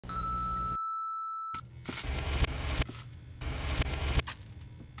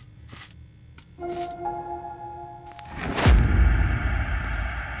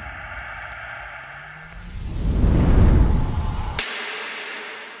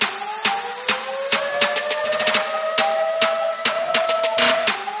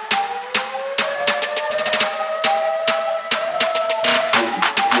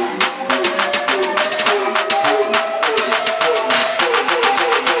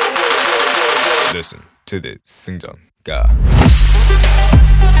Listen to this 승전가.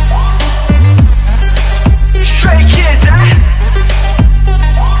 Stray kids,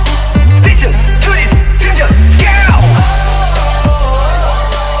 listen to this 승전가.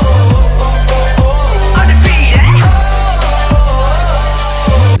 On the beat,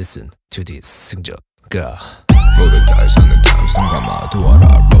 Listen to this 승전가. 모두 잘 사는 당신과 도와라.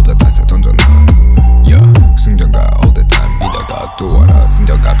 모두 다시 던져 난 승전가 all the time. 이러다 도와라.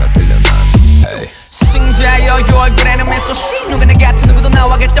 승전가가 들려 난. 승자여 요 얼굴에는 미소씨 누구나 같은 누구도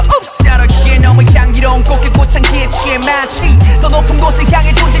나와겠다. 사로히에 너무 향기로운 꽃길 꽃향기에 취해 많지. 더 높은 곳을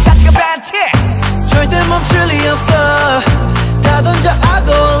향해 존재 자체가 반티. 절대 멈출 리 없어. 다 던져 I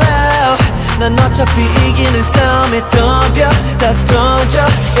go out. 난 어차피 이기는 싸움에 덤벼. 다 던져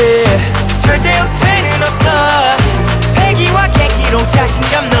yeah. 절대 후퇴는 없어. 패기와 계기로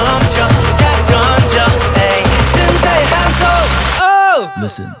자신감 넘쳐. 다 던져 hey. 승자의 함성 oh.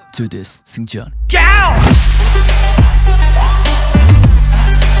 Listen to this 승전. Go!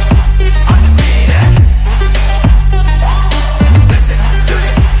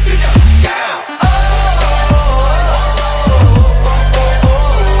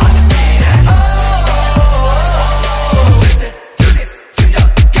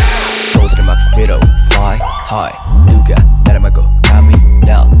 도저를 막 위로 fly high. 누가 나를 막고 감히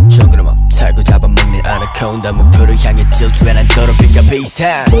날 정글을 막 차고 잡아먹는 아나콘다. 목표를 향해 질주해 난 더럽히가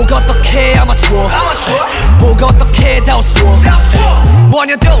비상. 뭐가 어떻게 아마추어 뭐가 어떻게 다 우스워.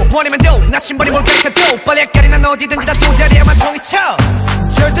 뭐냐도 뭐냐면도 나침반이 뭘 가르쳐도 빨리 헷갈리 난 어디든지 다 도다리에만 송이쳐.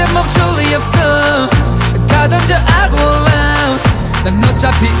 절대 멈출 리 없어. 다 던져 I go out. 난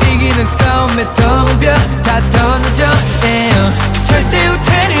어차피 이기는 싸움에 덤벼. 다 던져 yeah. 절대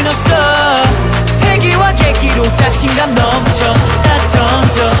후퇴는 없어. 패기와 계기로 자신감 넘쳐. 다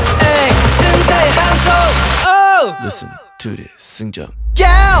던져 hey. 승자의 함성 oh. Listen to this 승전. Go!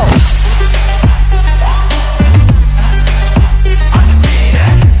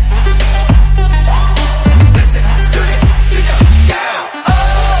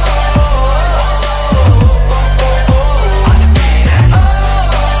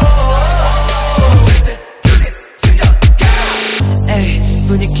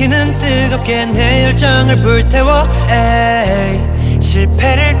 분위기는 뜨겁게 내 열정을 불태워 에이.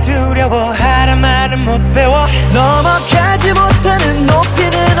 실패를 두려워하란 말은 못 배워. 넘어가지 못하는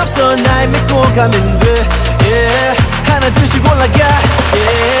높이는 없어. 날 믿고 가면 돼 yeah. 하나 둘씩 올라가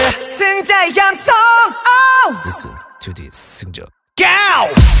yeah. 승자의 함성 oh. Listen to this 승전.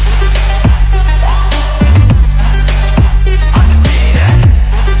 Go!